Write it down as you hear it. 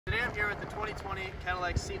I'm here with the 2020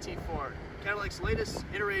 Cadillac CT4, Cadillac's latest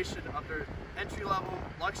iteration of their entry-level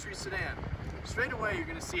luxury sedan. Straight away, you're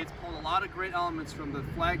going to see it's pulled a lot of great elements from the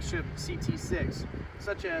flagship CT6,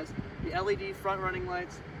 such as the LED front running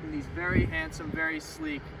lights and these very handsome, very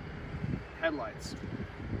sleek headlights.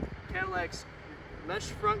 Cadillac's mesh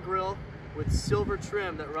front grille with silver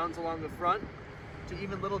trim that runs along the front, to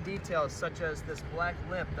even little details such as this black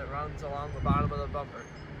lip that runs along the bottom of the bumper.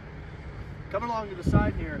 Coming along to the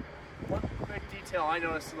side here, one quick detail I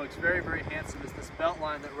noticed that looks very, very handsome is this belt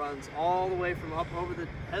line that runs all the way from up over the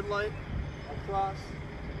headlight, across,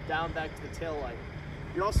 down back to the tail light.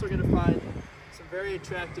 You're also going to find some very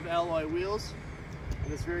attractive alloy wheels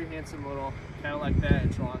and this very handsome little Cadillac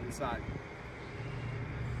badge along the side.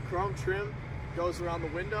 Chrome trim goes around the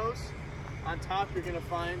windows. On top you're going to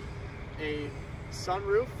find a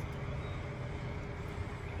sunroof.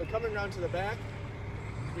 But coming around to the back,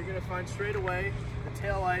 you're going to find straight away the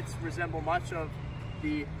taillights resemble much of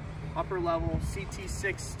the upper level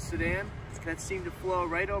CT6 sedan that seem to flow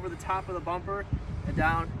right over the top of the bumper and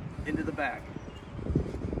down into the back.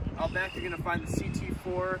 Out back you're going to find the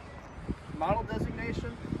CT4 model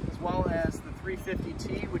designation, as well as the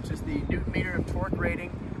 350T, which is the Newton meter of torque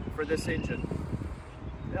rating for this engine.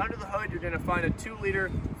 And under the hood you're going to find a 2-liter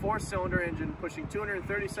 4-cylinder engine pushing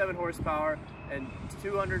 237 horsepower and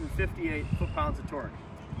 258 foot-pounds of torque.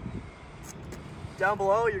 Down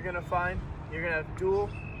below you're going to have dual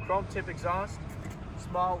chrome tip exhaust,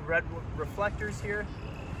 small red reflectors here,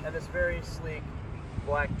 and this very sleek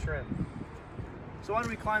black trim. So why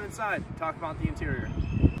don't we climb inside and talk about the interior?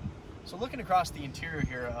 So looking across the interior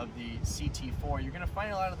here of the CT4, you're going to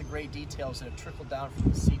find a lot of the great details that have trickled down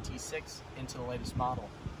from the CT6 into the latest model.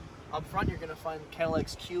 Up front you're going to find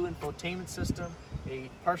Cadillac's Q infotainment system,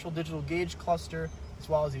 a partial digital gauge cluster, as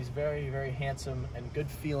well as these very, very handsome and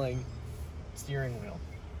good feeling steering wheel.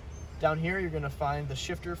 Down here you're going to find the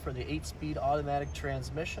shifter for the 8-speed automatic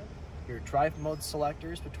transmission, your drive mode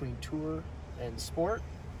selectors between Tour and Sport,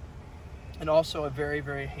 and also a very,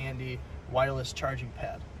 very handy wireless charging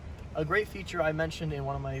pad. A great feature I mentioned in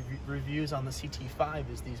one of my reviews on the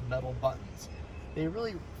CT5 is these metal buttons. They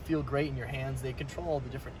really feel great in your hands. They control all the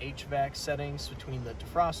different HVAC settings between the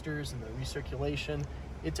defrosters and the recirculation.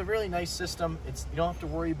 It's a really nice system. You don't have to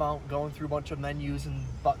worry about going through a bunch of menus and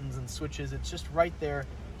buttons and switches. It's just right there,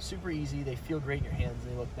 super easy. They feel great in your hands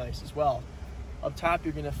and they look nice as well. Up top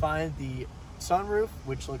you're going to find the sunroof,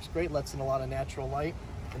 which looks great, lets in a lot of natural light,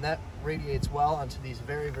 and that radiates well onto these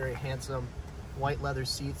very, very handsome white leather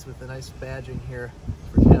seats with a nice badging here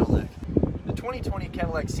for Cadillac. The 2020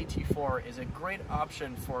 Cadillac CT4 is a great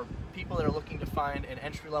option for people that are looking to find an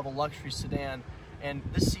entry-level luxury sedan, and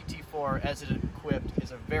this CT4, as it is equipped,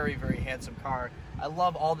 is a very, very handsome car. I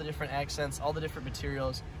love all the different accents, all the different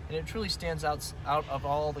materials, and it truly stands out of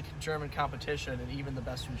all the German competition and even the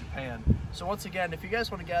best from Japan. So once again, if you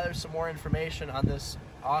guys want to gather some more information on this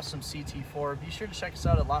awesome CT4, be sure to check us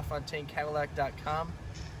out at LaFontaineCadillac.com.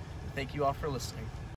 Thank you all for listening.